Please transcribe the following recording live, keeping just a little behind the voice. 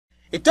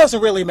It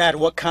doesn't really matter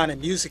what kind of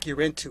music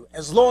you're into.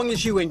 As long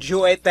as you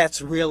enjoy it,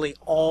 that's really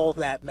all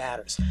that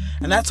matters.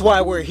 And that's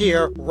why we're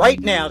here right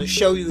now to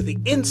show you the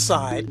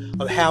inside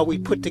of how we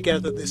put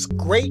together this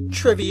great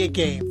trivia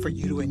game for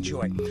you to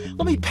enjoy.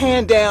 Let me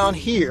pan down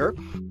here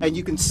and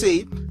you can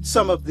see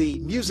some of the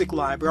music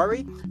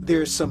library.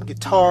 There's some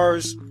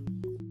guitars,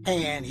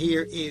 and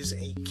here is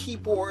a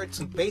keyboard,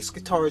 some bass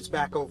guitars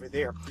back over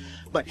there.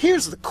 But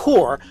here's the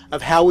core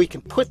of how we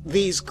can put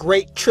these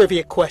great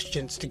trivia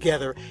questions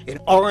together in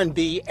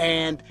R&B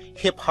and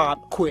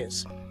hip-hop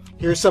quiz.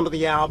 Here's some of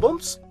the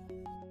albums.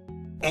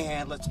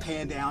 And let's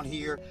pan down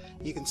here.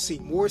 You can see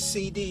more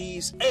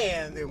CDs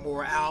and there are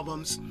more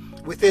albums.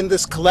 Within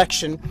this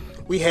collection,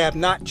 we have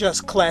not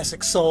just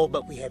classic soul,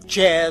 but we have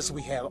jazz,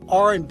 we have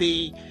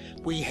R&B,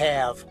 we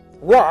have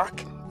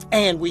rock,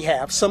 and we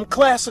have some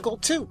classical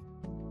too.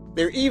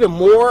 There are even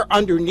more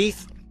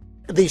underneath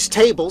these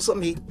tables. Let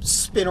me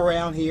spin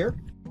around here.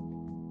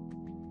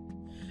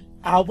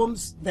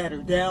 Albums that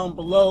are down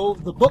below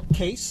the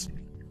bookcase.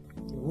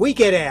 We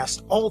get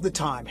asked all the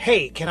time,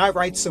 hey, can I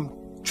write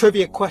some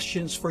trivia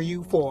questions for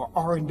you for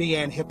R&B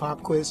and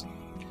hip-hop quiz?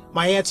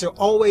 My answer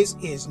always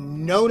is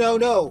no, no,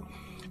 no,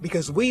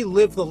 because we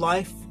live the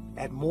life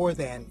at more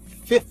than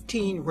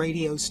 15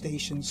 radio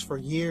stations for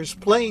years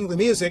playing the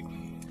music,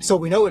 so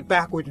we know it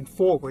backward and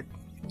forward.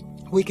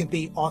 We can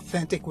be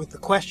authentic with the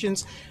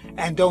questions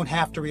and don't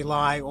have to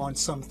rely on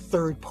some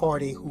third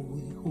party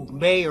who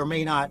may or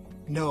may not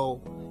know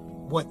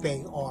what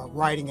they are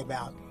writing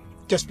about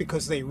just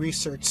because they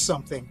research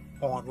something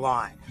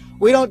online.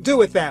 We don't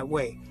do it that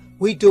way.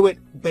 We do it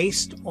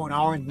based on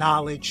our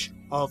knowledge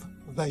of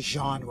the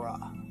genre.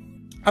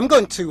 I'm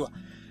going to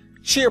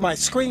share my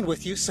screen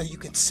with you so you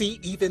can see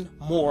even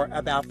more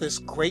about this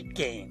great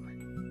game.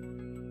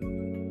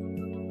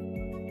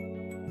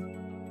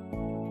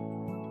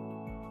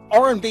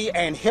 R&B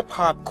and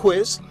hip-hop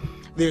quiz.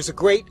 There's a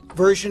great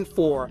version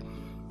for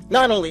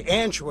not only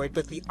Android,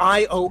 but the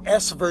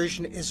iOS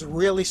version is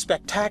really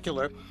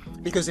spectacular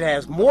because it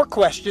has more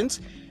questions,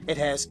 it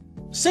has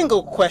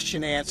single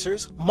question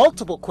answers,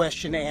 multiple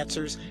question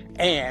answers,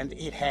 and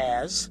it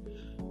has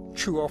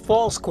true or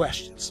false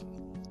questions.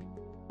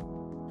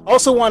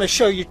 Also want to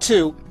show you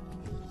too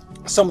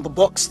some of the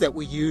books that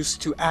we use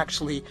to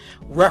actually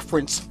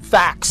reference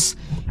facts.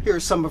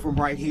 Here's some of them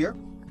right here.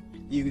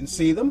 You can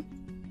see them.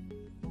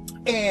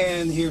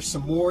 And here's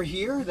some more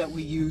here that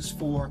we use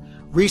for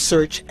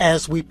research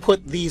as we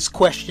put these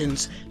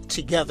questions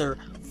together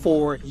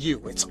for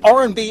you. It's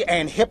R&B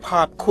and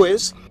hip-hop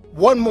quiz.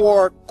 One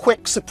more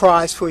quick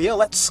surprise for you.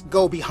 Let's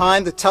go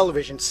behind the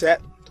television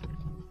set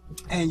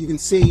and you can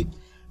see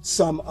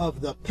some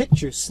of the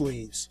picture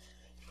sleeves.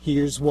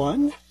 Here's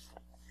one.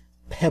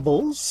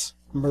 Pebbles,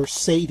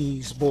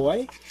 Mercedes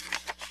boy.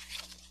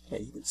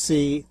 Okay, you can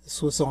see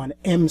this was on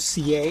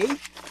MCA.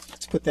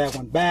 Let's put that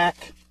one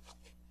back.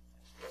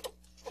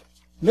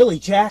 Millie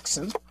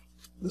Jackson.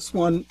 This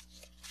one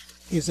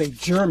is a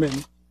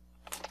German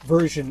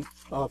version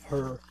of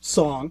her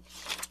song.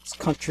 It's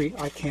Country,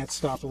 I Can't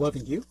Stop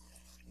Loving You.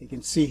 You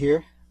can see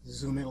here,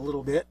 zoom in a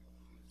little bit.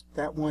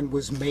 That one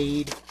was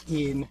made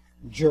in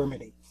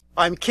Germany.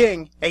 I'm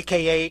King,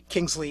 aka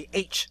Kingsley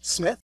H.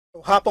 Smith.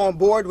 Hop on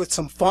board with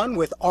some fun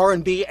with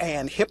R&B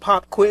and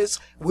hip-hop quiz.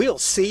 We'll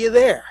see you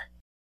there.